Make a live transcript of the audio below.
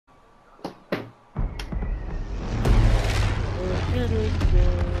I'd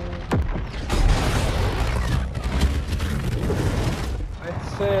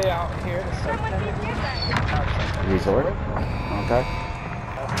say out here to start. Resort? Okay.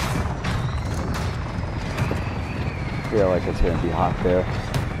 Feel like it's gonna be hot there,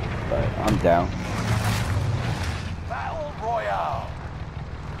 but I'm down. Battle Royale.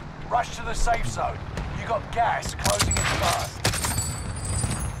 Rush to the safe zone. You got gas closing in fast.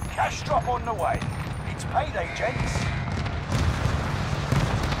 Cash drop on the way. It's payday, gents.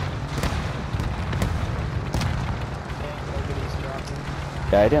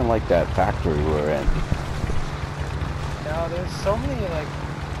 Yeah, I didn't like that factory we were in. No, there's so many, like,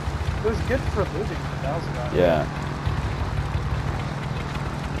 it was good for looting, but that was about it. Yeah.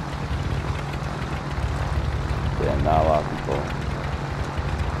 Yeah, not a lot of people.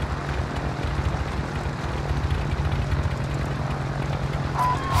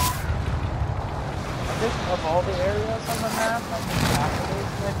 I think of all the areas on the map, like the capital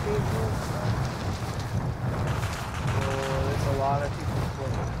is my favorite. Oh, there's a lot of people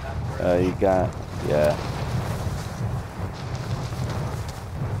floating that bridge. You got, yeah.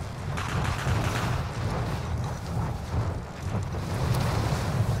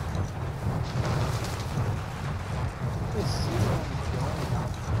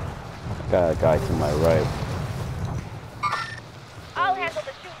 Got a guy to my right. I'll handle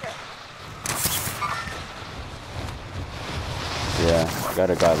the shooter. Yeah, got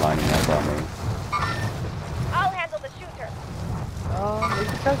a guy lining up on me. I'll handle the shooter. They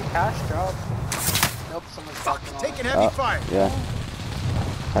just had a cash drop. Nope, someone's fucking Taking heavy fire. Yeah.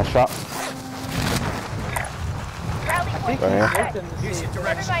 Cash shot. Rally I point. think Right he's looking to Here's see. your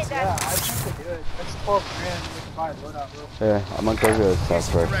directions. Never mind that. Yeah, I think they do it. That's 12 grand. We can buy a loadout real quick. Yeah, I'm gonna go to the south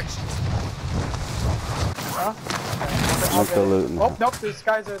first. Huh? I'm still looting. Oh, nope, those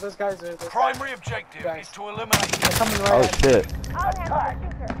guys are. Primary objective is to eliminate. They're coming right Oh at shit. I'll handle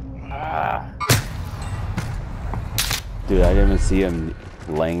the shooter. Ah. Dude, I didn't even see him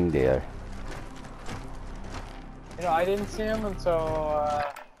laying there. You know, I didn't see him until,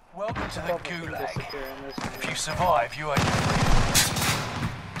 Welcome to the I thought we could Gulag. disappear in this If you video. survive, you are free.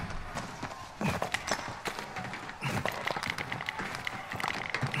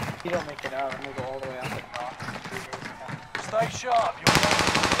 If you don't make it out, I'm gonna go all the way out the box. Stay sharp. You're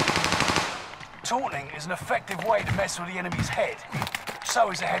taunting is an effective way to mess with the enemy's head.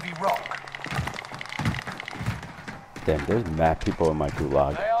 So is a heavy rock. Damn, there's mad people in my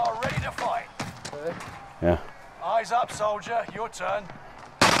gulag. They are ready to fight. Really? Yeah. Eyes up, soldier. Your turn.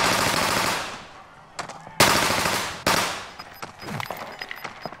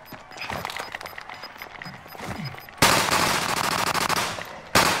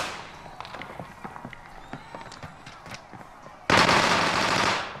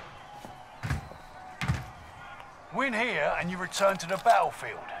 Win here and you return to the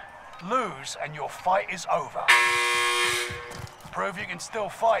battlefield. Lose and your fight is over. Prove you can still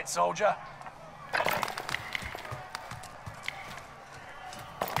fight, soldier.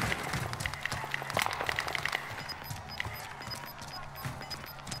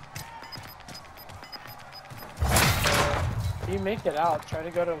 If you make it out, try to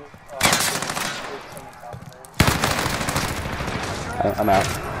go to, I'm out.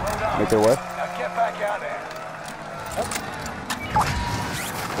 Well done. Make it work. Now get back out there.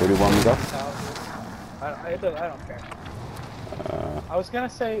 Where do you want me to go? I don't care. I was gonna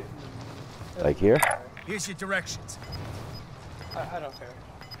say... Like here? Here's your directions. I don't care.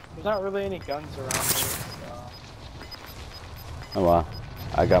 There's not really any guns around here, so... Oh wow.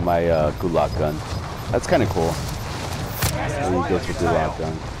 I got my gulag gun. That's kind of cool. You get your gulag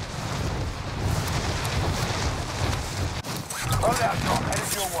gun. Loadout drop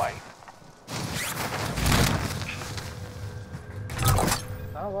headed your way.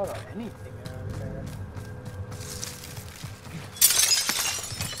 Not a lot of anything around there.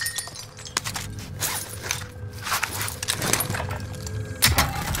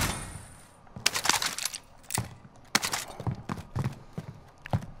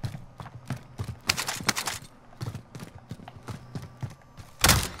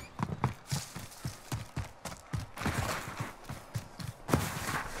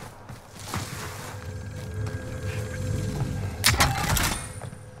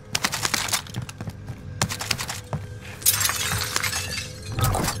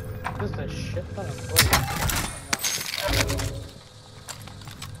 Just a shit ton of bullets.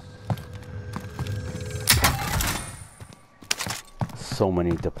 So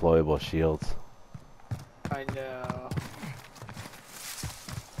many deployable shields. I know.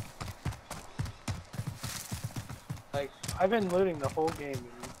 Like, I've been looting the whole game and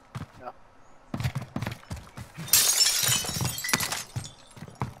no.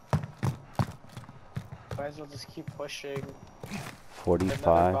 Might as well just keep pushing. 45.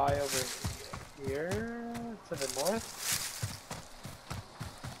 Another buy over here to the north.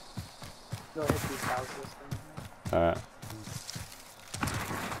 Go hit these houses. Alright.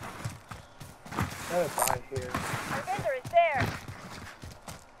 Another buy here. Our vendor is there.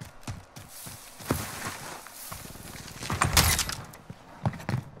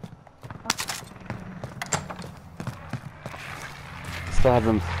 Still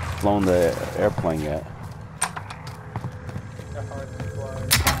haven't flown the airplane yet. They're hard to fly.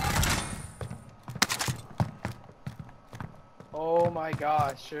 Oh my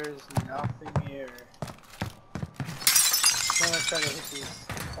gosh, there's nothing here. I'm gonna try to hit these.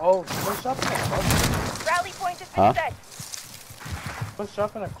 Oh, push up in a cluster. Rally point has been set. Push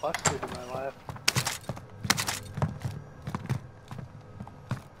up in a cluster to my left.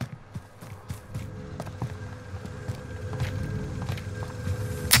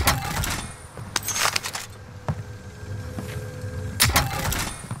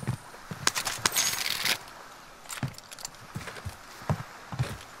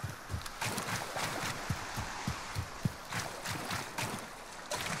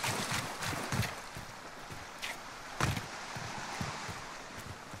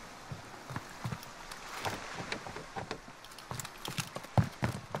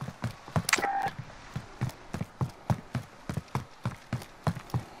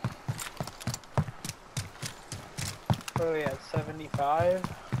 What are we at, 75?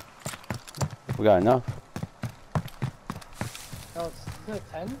 We got enough. No, it's isn't it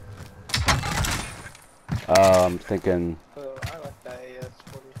 10? I'm thinking Oh, I like that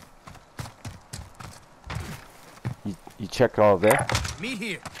AS-40. you check all there. Meet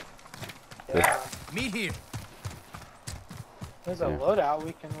here. Yeah. Meet here. There's a Yeah. loadout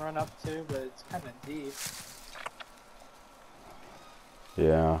we can run up to, but it's kind of deep.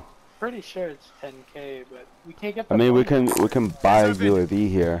 Yeah. Pretty sure it's 10k, but we can't get the I mean, we money. can buy a UAV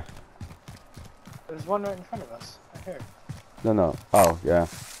here. There's one right in front of us. Right here. No. Oh, yeah. Our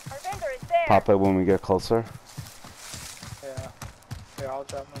vendor is there. Pop it when we get closer. Yeah. Here, I'll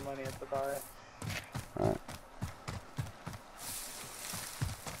drop my money at the buy. Alright.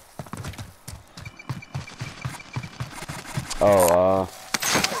 Oh,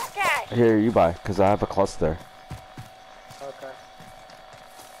 Cash. here, you buy, because I have a cluster. Okay.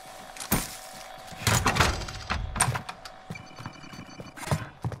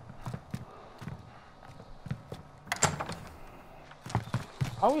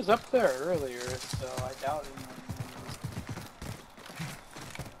 I was up there earlier, so I doubt anyone.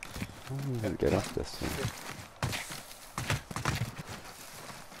 I don't even get up this thing.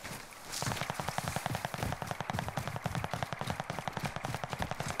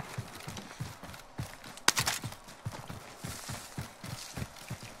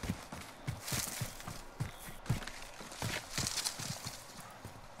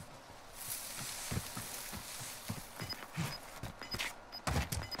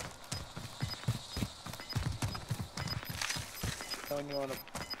 When you want to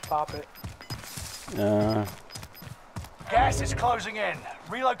pop it. Gas is closing in.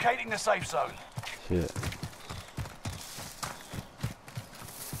 Relocating the safe zone. Shit.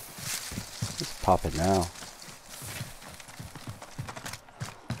 Just pop it now.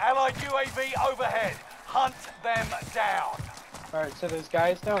 Allied UAV overhead. Hunt them down. Alright, so there's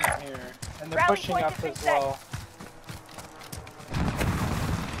guys down here, and they're Rally pushing point up has been as set. well.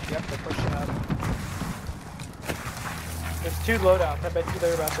 Yep, they're pushing up. There's two loadouts. I bet you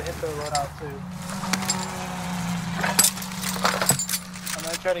they're about to hit their loadout too. I'm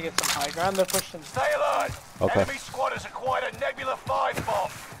gonna try to get some high ground. They're pushing. Stay alert. Okay. Enemy squad has acquired a Nebula 5 bomb.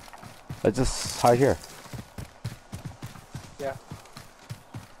 Let's just hide here. Yeah.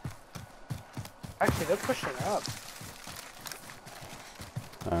 Actually, they're pushing up.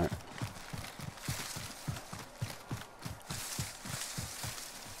 Alright.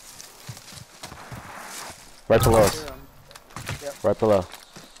 Right below us. Yep. Right below.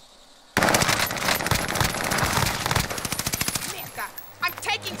 I'm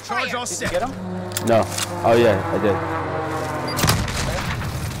taking charge all Did you set. get him? No. Oh yeah, I did.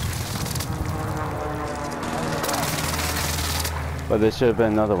 But there should have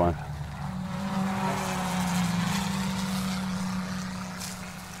been another one.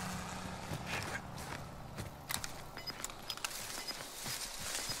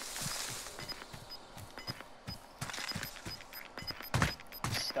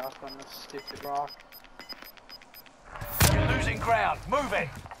 Stop on this stupid rock. You're losing ground. Move it.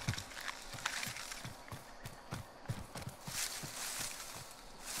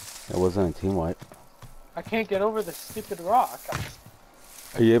 It wasn't a team wipe. I can't get over this stupid rock.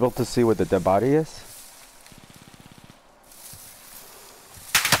 Are you able to see where the dead body is?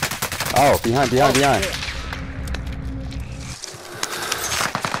 Oh, behind. Shit.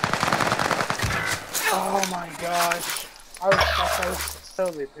 Oh my gosh. I was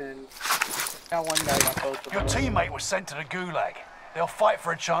totally pinned. That one guy got both of Your them. teammate was sent to the gulag. They'll fight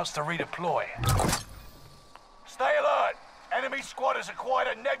for a chance to redeploy. Stay alert! Enemy squad has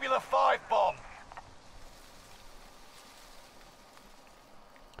acquired a Nebula 5 bomb.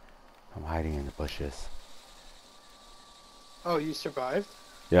 I'm hiding in the bushes. Oh, you survived?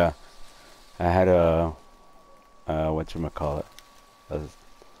 Yeah. I had a whatchamacallit? A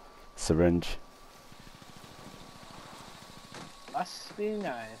syringe. Must be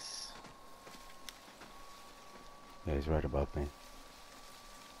nice. Yeah, he's right above me.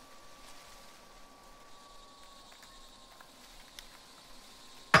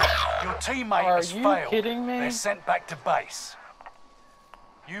 Your teammate Are has you failed. kidding me? They're sent back to base.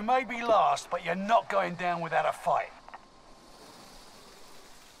 You may be last, but you're not going down without a fight.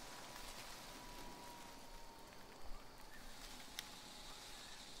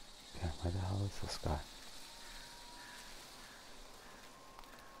 Yeah, where the hell is this guy?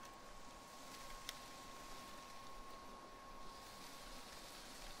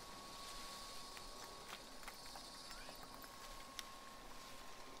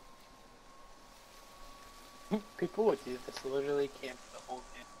 People would do this, literally camp the whole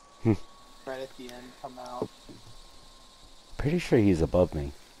game. Hmm. Right at the end, come out. Pretty sure he's above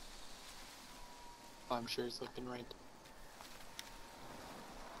me. I'm sure he's looking right.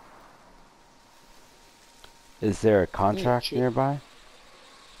 Is there a contract shoot. nearby?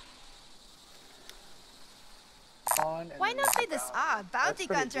 On and Why then not say down. this? That's Bounty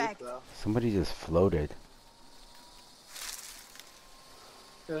pretty contract. deep, though. Somebody just floated.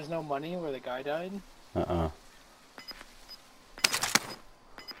 There was no money where the guy died? Uh-uh.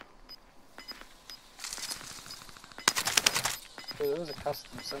 So there was a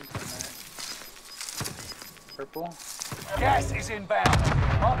custom something there. Purple? Gas is inbound.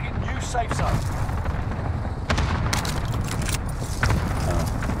 Marking new safe zone.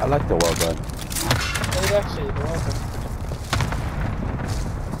 I like the well gun. Oh, actually, the welcome.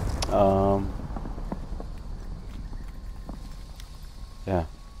 Yeah.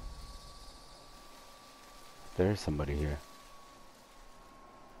 There's somebody here.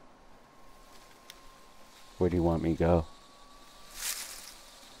 Where do you want me to go?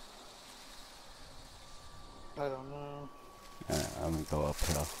 I don't know. I'm gonna go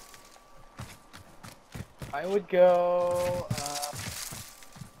uphill. I would go,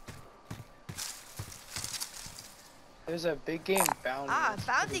 there's a big game bounty. It's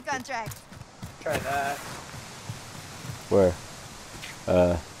Bounty pretty good. contract. Try that. Where?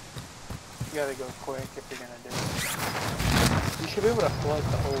 You gotta go quick if you're gonna do it. You should be able to float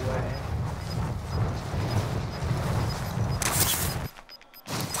the whole way.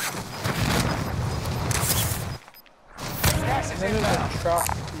 Gas is And then there's inbound. a truck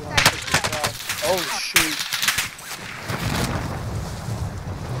if you want to pick the truck. Oh shoot.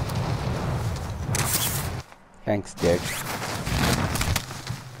 Thanks, Dick.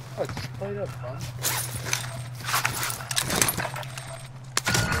 Oh, it's just played up, huh?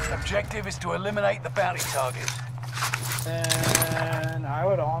 Objective is to eliminate the bounty target. And I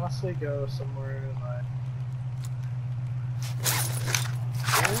would honestly go somewhere like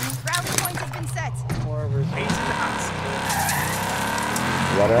Rally point has been set. more over here.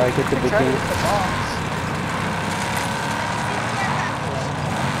 Why did I get the Try to bikini? hit the box.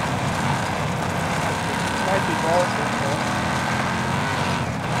 Might be balls in there.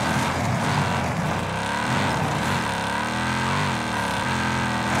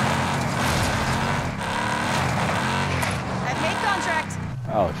 I've made contract.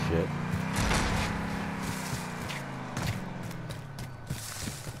 Oh shit.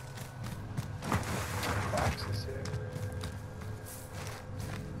 Boxes here.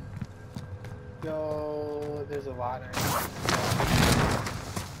 Yo, there's a lot of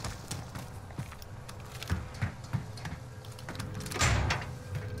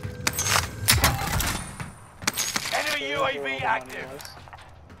Enemy UAV active.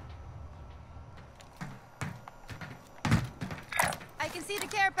 I can see the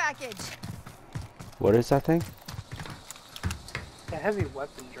care package. What is that thing? A heavy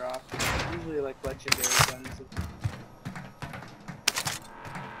weapon drop. Usually like legendary guns.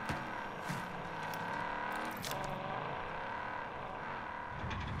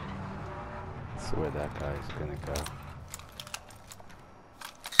 That's where that guy's gonna go.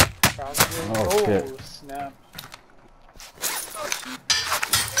 Probably. Oh, shit. Snap.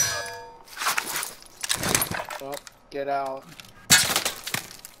 Oh, get out.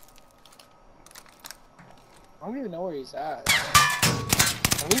 I don't even know where he's at.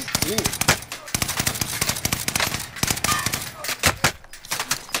 Who's he?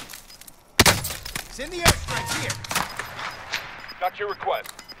 Send the airstrike here. Got your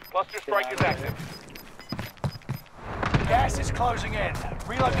request. Cluster strike is active. Gas is closing in.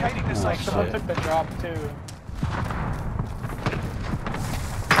 Relocating the safe Someone zone. took the drop too.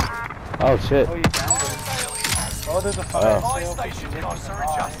 Oh shit. Oh, you found it. Oh, there's a fire Buy sale. station costs are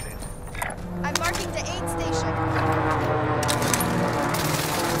adjusted. I'm marking the aid station.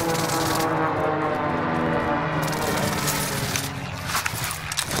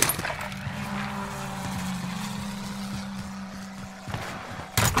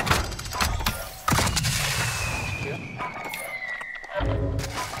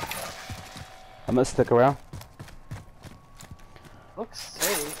 I'm gonna stick around. Looks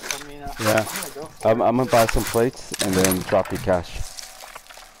safe. I mean, Yeah. I'm gonna go for I'm it. gonna buy some plates and then drop you cash.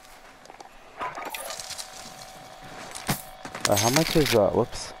 How much is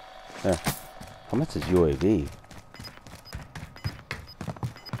whoops? Yeah. How much is UAV?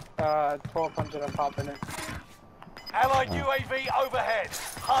 1200. I'm popping it. Allied UAV overhead.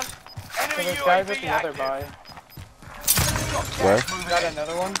 Hunt. So Enemy there's guys at UAV the other active. buy. Got Where? gas moving Got in.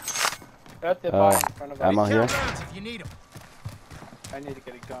 another one. They're at the buy in front of us. ammo here. Count rounds if you need them. I need to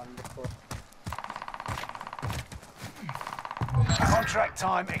get a gun before. Contract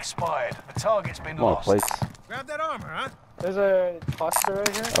time expired. The target's been More lost. plates. Grab that armor, huh? There's a cluster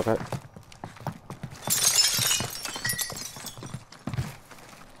right here. Okay.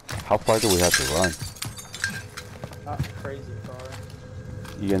 How far do we have to run? Not crazy far.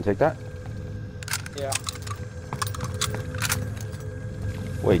 You gonna take that? Yeah.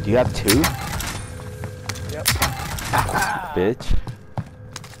 Wait, do you have two? Yep. Bitch.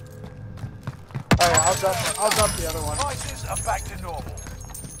 Alright, I'll drop the other one. Prices are back to normal.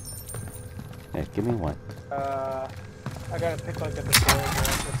 Yeah, give me one. I gotta pick like a deployable or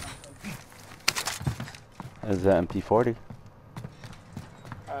something. Is that MP40?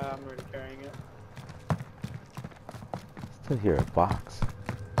 I'm already carrying it. Still hear a box.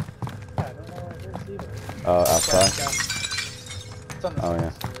 Yeah, I don't know where it is either. Oh, outside. It's on the Oh, yeah.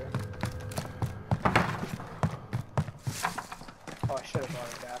 sensor. Oh, I should have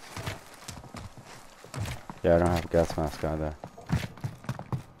bought a gas. Yeah, I don't have a gas mask on there.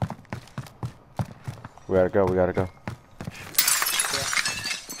 We gotta go, we gotta go.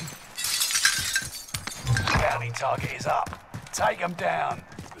 Bounty target is up. Take them down.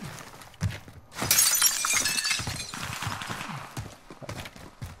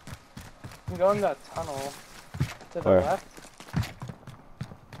 You can go in that tunnel. To the Where? left.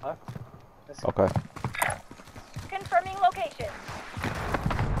 Left. This Okay. Confirming location.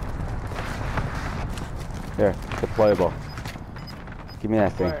 Here, deployable. Give me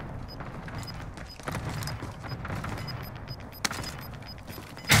that thing. Where?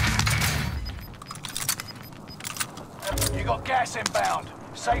 You got gas inbound.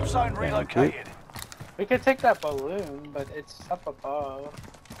 Safe zone relocated. We could take that balloon, but it's up above.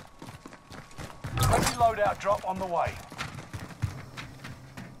 Heavy loadout drop on the way.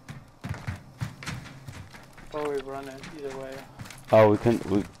 Or we run it, either way. Oh,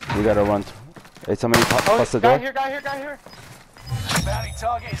 we gotta run. Hey, somebody bust the guy door? here, guy here, guy here! Bounty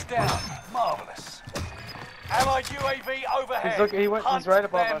target is down. Marvelous. Allied UAV overhead. He's right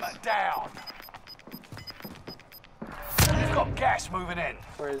above them us. down. You've got gas moving in.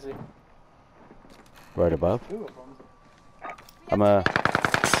 Where is he? Right above. Two of them. I'm Send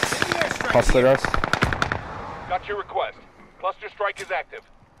the airstrike cluster here. us. Got your request. Cluster strike is active.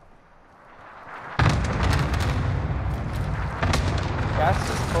 Gas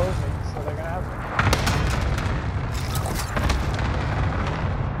is closing, so they're gonna have.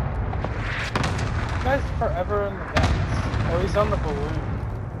 This guy's forever in the gas. Oh, he's on the balloon.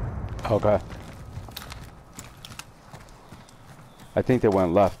 Okay. I think they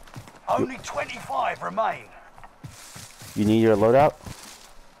went left. Only 25 remain. You need your loadout?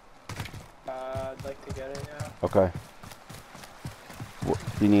 I'd like to get it, yeah. Okay.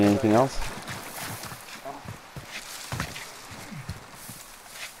 Do you need anything else?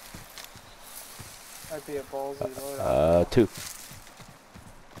 Might be a ballsy loadout. 2.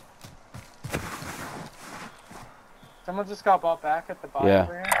 Someone just got bought back at the bottom Yeah.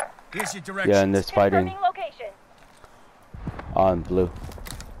 over here. Here's your directions. Yeah, and there's fighting Confirming location. on blue.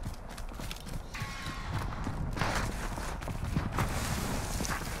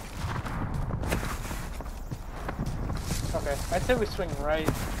 Okay, I'd say we swing right.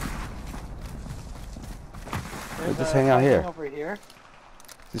 There's just a hang out fighting here. Over here.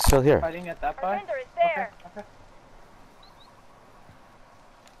 He's still here. Fighting at that buy. Surrender is there. Okay.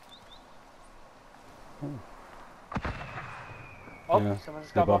 Oh, Yeah. someone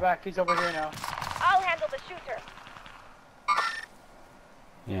just got my back. He's over here now. I'll handle the shooter.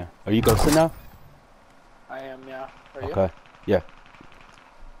 Yeah. Are you ghosted now? I am, yeah. Are you? Okay. Yeah.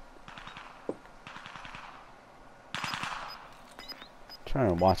 Trying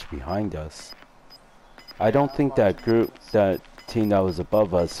to watch behind us. I don't think that group, that team that was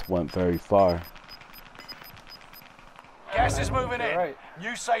above us went very far. Gas is moving in. Right.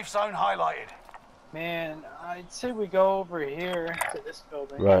 New safe zone highlighted. Man, I'd say we go over here to this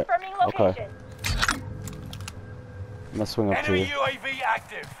building. Right. Confirming Okay. location. I'm gonna swing up to Enemy you. UAV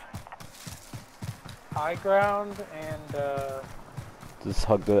active. High ground and Just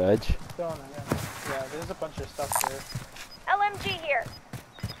hug the edge. stone. Yeah, there's a bunch of stuff there. LMG here.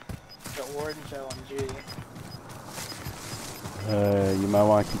 The orange LMG. You might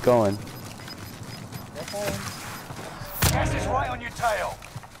want to keep going. Okay. Gas is right on your tail.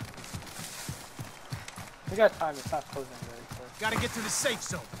 We got time. It's not closing very quick. Gotta get to the safe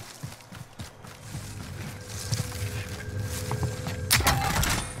zone.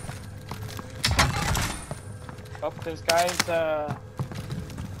 Oh, there's guys.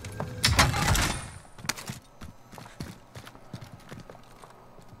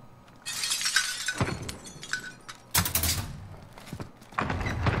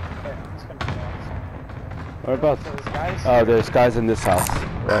 What about? So there's guys. Oh, there's guys in this house.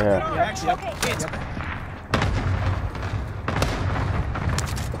 Right here. Action. Yep. Hands Yep. back.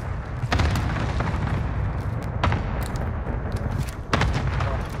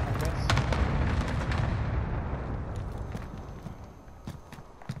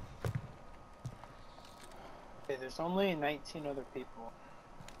 Okay, there's only 19 other people.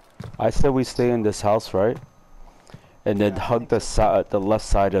 I said we stay in this house, right? And then Yeah, I hug think the so. the left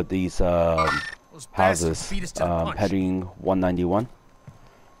side of these Those bastards houses, beat us to the punch. heading 191.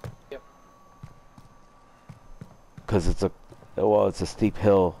 Yep. Cause it's a steep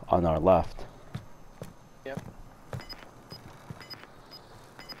hill on our left. Yep.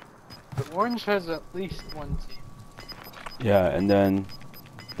 The orange has at least one team. Yeah, and then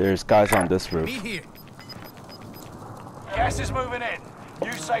there's guys on this roof. Meet here. Gas is moving in.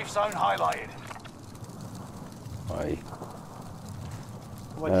 New safe zone highlighted. Right.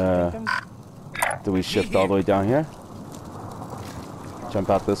 What you thinking? Do we shift all the way down here? Jump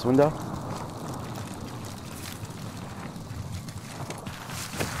out this window?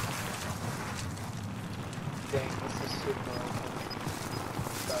 Dang, this is super open.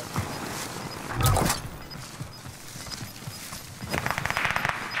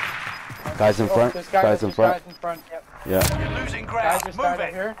 Guys in front. There's Guys in there's front. Guys in front. Yep. Yeah. You're losing Guys ground. just Move died over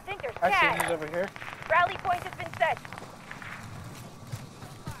it. here. I think there's I see gas. he's over here. Rally point has been set.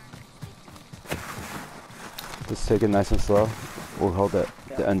 Just take it nice and slow. We'll hold it.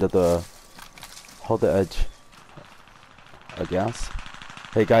 The end of the. Hold the edge. Of gas.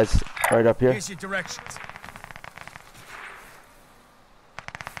 Hey guys, right up here. Here's your directions.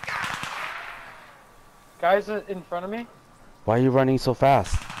 Guys in front of me. Why are you running so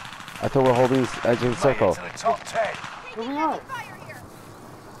fast? I thought we're holding the edge of the Made it circle. to the top 10. Where we at?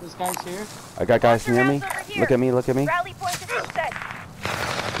 There's guys here. I got guys near me. Over here. Look at me. Look at me. Rally point has been set.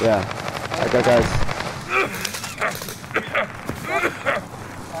 Yeah. I got guys.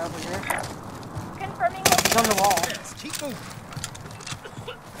 Guy over here. Confirming He's on location. the wall. Yes, keep moving.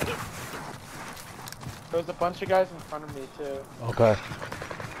 There's a bunch of guys in front of me too. Okay.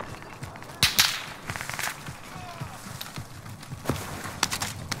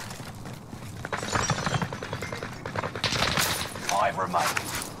 Five remain.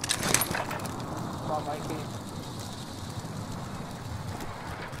 Come on, Mikey.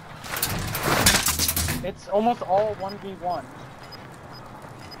 It's almost all 1v1.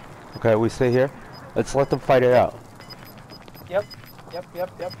 Okay, we stay here. Let's let them fight it out. Yep. Yep.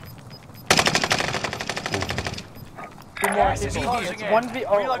 Two more Gas is people. closing It's in. 1v.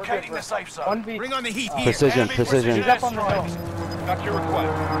 Oh, we're Relocating good. the safe zone. 1v. Bring on the heat here. Precision, Enemy precision. He's up on the hill. Got your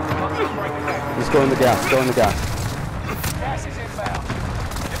request. Just go in the gas. Go in the gas. Gas is inbound.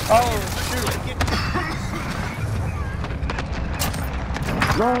 Oh shoot!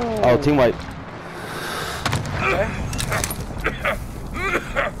 No. Oh, team wipe. Okay.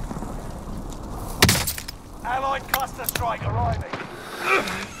 Allied cluster strike arriving.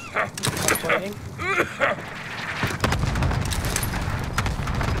 I'm waiting.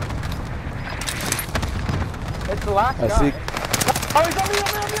 It's the last I guy. see. Oh, he's on me!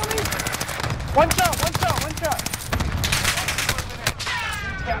 One shot!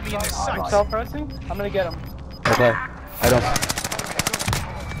 Gotta be in this I'm sight. self-pressing. I'm gonna get him. Okay. I don't.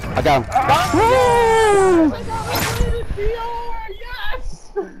 I got him.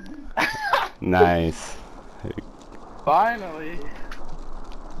 Yes! Nice. Finally.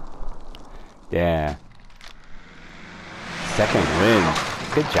 Yeah. Second win.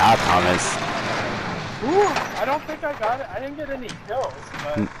 Good job, Thomas. Ooh, I don't think I got it. I didn't get any kills,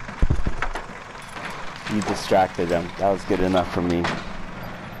 but You distracted them. That was good enough for me.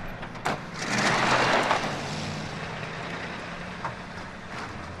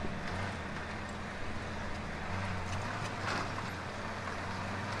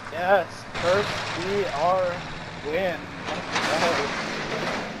 yes, first VR win. Let's go.